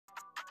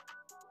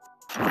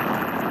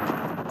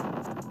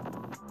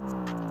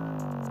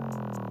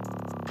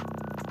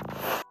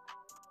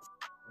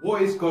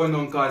What is going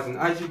on, guys? And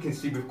as you can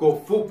see, we've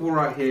got football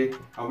right here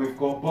and we've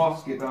got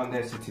basket down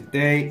there. So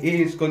today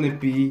is going to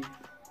be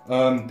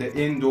the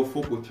indoor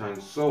football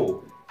challenge.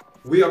 So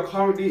we are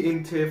currently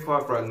in tier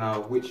 5 right now,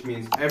 which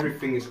means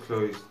everything is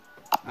closed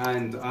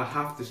and I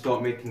have to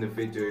start making the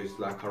videos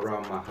like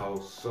around my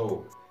house.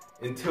 So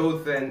until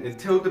then,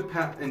 until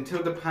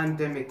the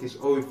pandemic is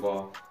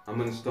over, I'm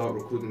going to start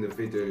recording the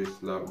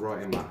videos like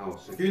right in my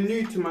house. If you're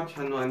new to my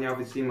channel and you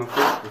haven't seen my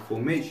face before,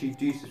 make sure you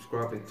do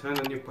subscribe and turn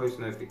on your post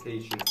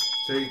notifications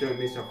so you don't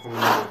miss out on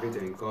another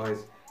video. And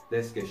guys,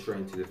 let's get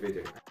straight into the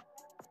video.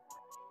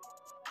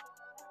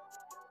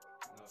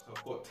 So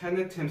I've got 10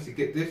 attempts to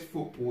get this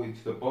football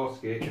into the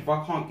basket. If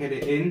I can't get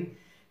it in,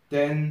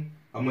 then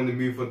I'm going to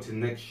move on to the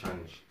next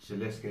challenge. So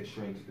let's get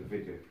straight into the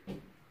video.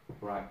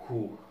 Right,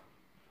 cool.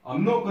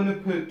 I'm not going to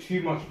put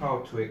too much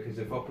power to it, because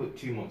if I put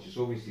too much, it's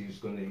obviously it's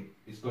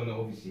gonna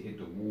obviously hit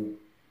the wall.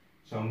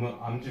 So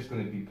I'm just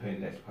going to be putting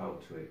less power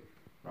to it.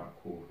 Right,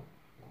 cool.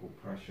 Cool.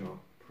 Pressure.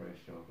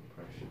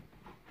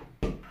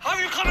 How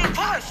you coming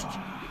fast?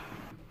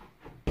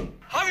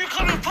 How you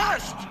coming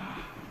fast?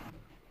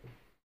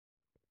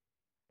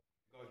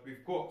 Guys,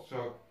 we've got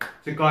so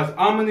guys,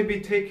 I'm going to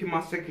be taking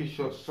my second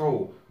shot.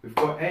 So we've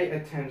got 8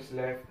 attempts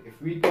left.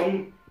 If we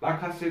don't,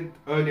 like I said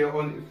earlier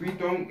on, if we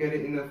don't get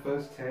it in the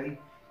first 10,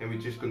 then we're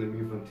just going to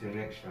move on to the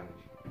next challenge.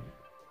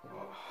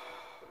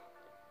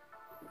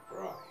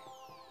 Right.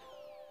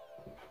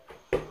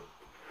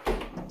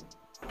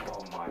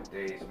 Oh my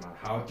days, man.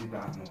 How did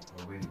that not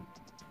go in?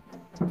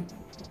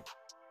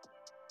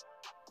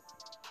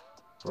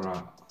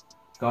 Right.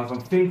 Guys,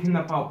 I'm thinking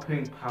about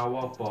putting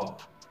power,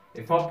 but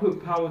if I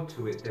put power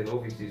to it, then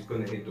obviously it's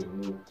going to hit the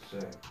wall. So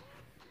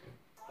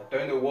I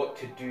don't know what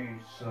to do.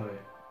 So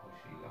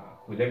actually,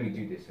 well, let me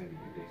do this.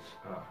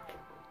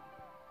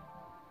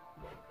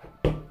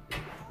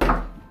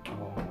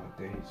 Oh my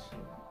days.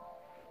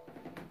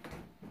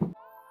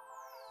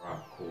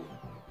 Right, cool.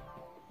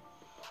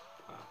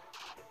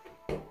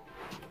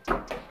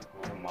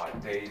 Oh my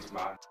days,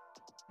 man.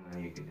 Now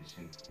you get this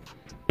in.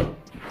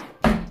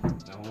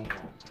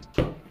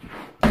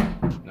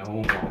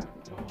 No.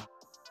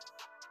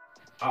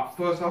 At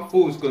first I thought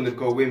it was going to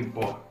go in,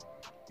 but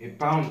it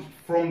bounced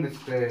from the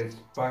stairs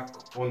back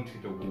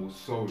onto the wall.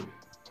 So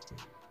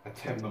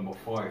attempt number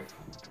 5. Right,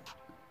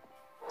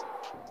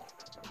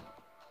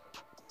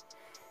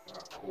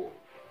 cool.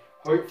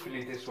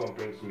 Hopefully this one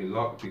brings me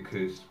luck,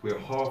 because we're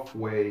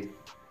halfway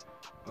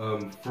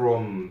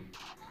from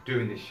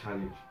doing this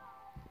challenge.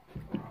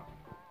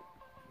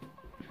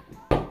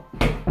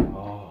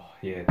 Oh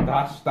yeah,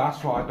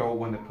 that's why I don't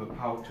want to put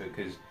power to it,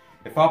 because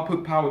if I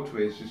put power to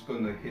it, it's just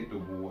going to hit the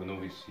wall and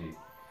obviously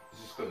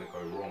it's just going to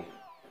go wrong.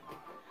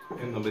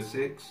 Attempt number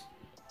 6.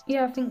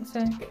 Yeah, I think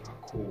so. Right,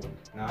 cool.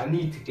 Now I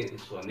need to get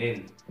this one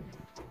in.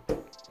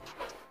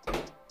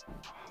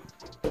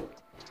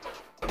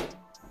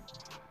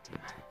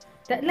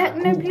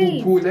 No,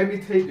 please. Cool. Let me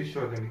take the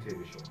shot. Man.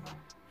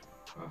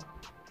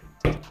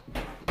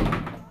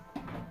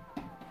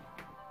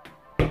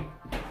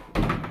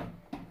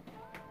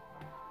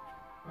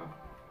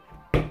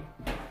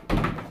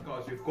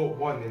 Guys, we've got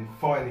one in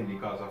finally,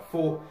 guys. I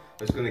thought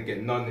I was gonna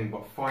get none in,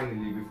 but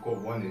finally we've got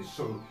one in.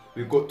 So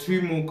we've got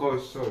 2 more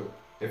goes. So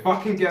if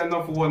I can get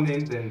another one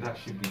in, then that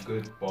should be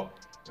good. But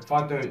if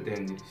I don't,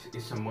 then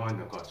it's a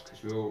minor, guys,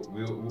 because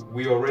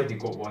we already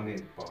got one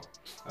in. But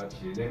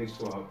actually, let me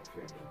sort out the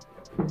thing.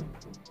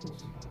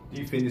 Do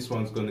you think this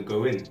one's gonna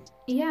go in?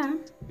 Yeah.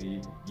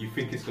 You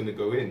think it's gonna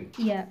go in?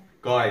 Yeah.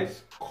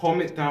 Guys,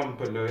 comment down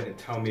below and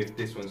tell me if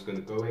this one's gonna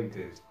go in,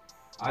 because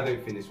I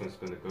don't think this one's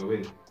gonna go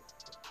in.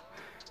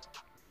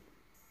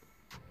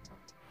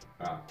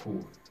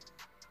 Cool.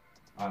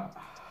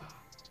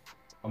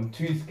 I'm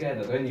too scared.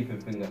 I don't even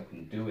think I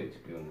can do it, to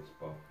be honest.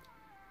 But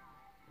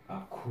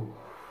cool.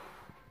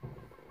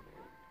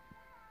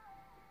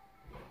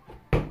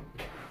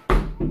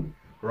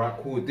 Right,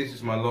 cool. This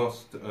is my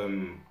last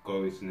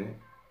go, isn't it?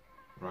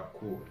 Right,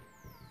 cool.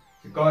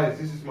 So guys,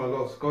 this is my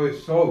last go.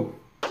 So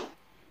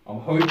I'm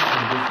hoping this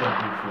one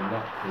brings me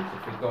luck, because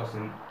if it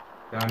doesn't,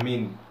 then I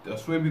mean, I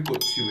swear we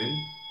got 2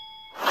 in.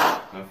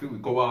 And I think we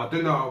got. Well, I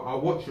don't know. I'll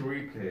watch the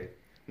replay,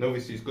 and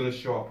obviously it's gonna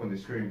show up on the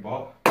screen.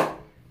 But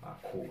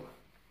cool.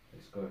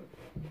 Let's go.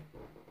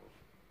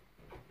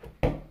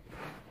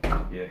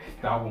 Yeah,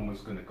 that one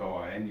was gonna go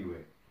out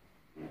anyway.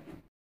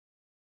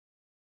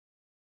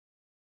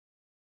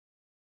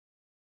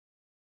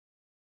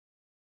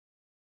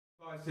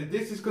 So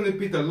this is going to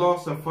be the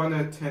last and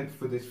final attempt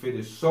for this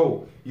video.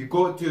 So you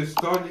got to do a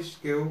stylish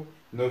skill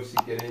and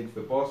obviously get it into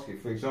the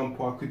basket. For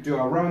example, I could do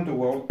around the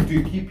world,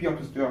 keep you up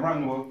as do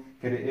around the world,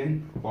 get it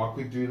in. Or I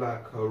could do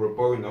like a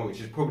Rabona, which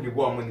is probably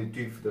what I'm going to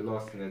do for the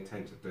last 10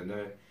 attempts. I don't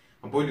know.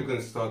 I'm probably going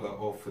to start that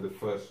off for the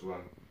first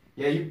one.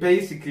 Yeah, you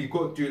basically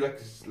got to do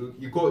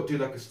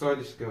like a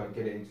stylish skill and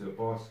get it into the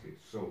basket.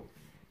 So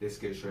let's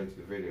get straight into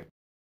the video.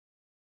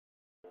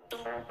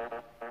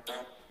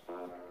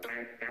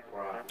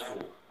 Right,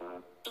 cool.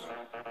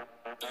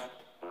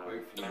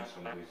 Hopefully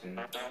somebody's in.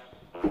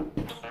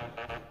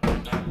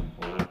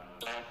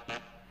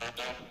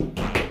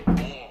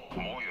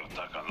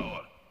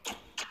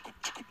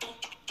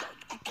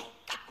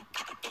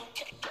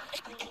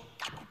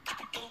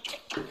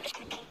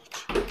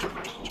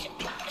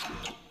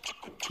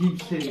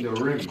 keeps hitting the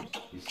rim,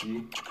 you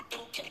see.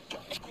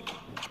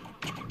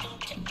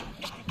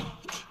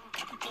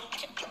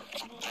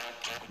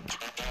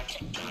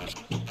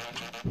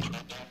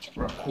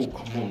 Right, cool,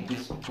 come on,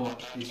 this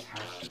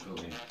has to go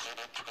in.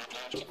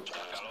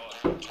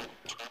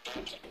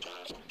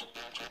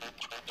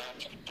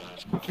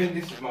 I think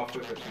this is my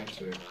first attempt,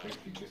 so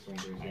hopefully this one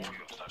goes in.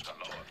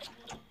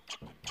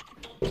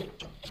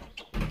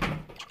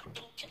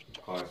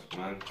 Guys,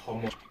 man,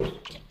 come on.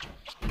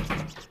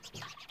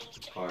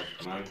 Guys,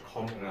 man,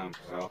 come on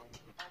now.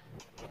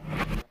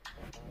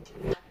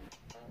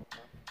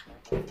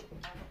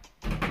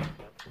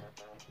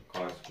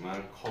 Guys,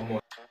 man, come on.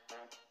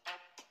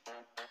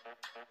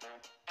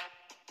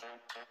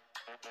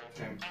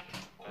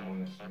 Come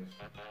on,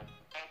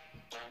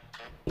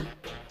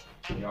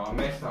 yeah, I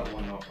messed that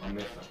one up. Oh,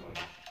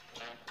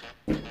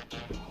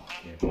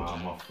 yeah,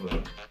 my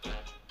foot.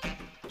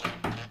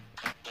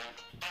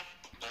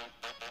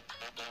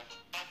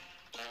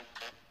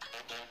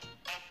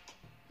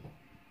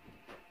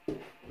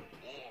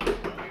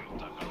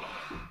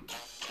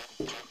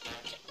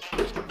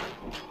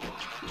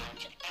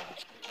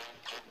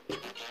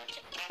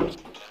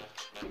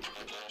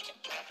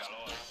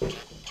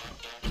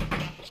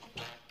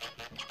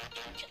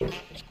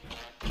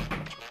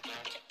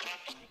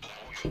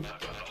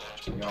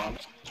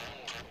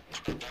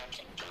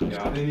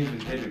 Yeah, I didn't even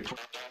hit it.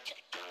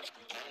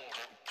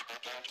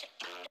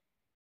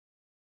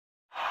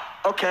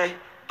 Okay,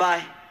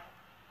 bye.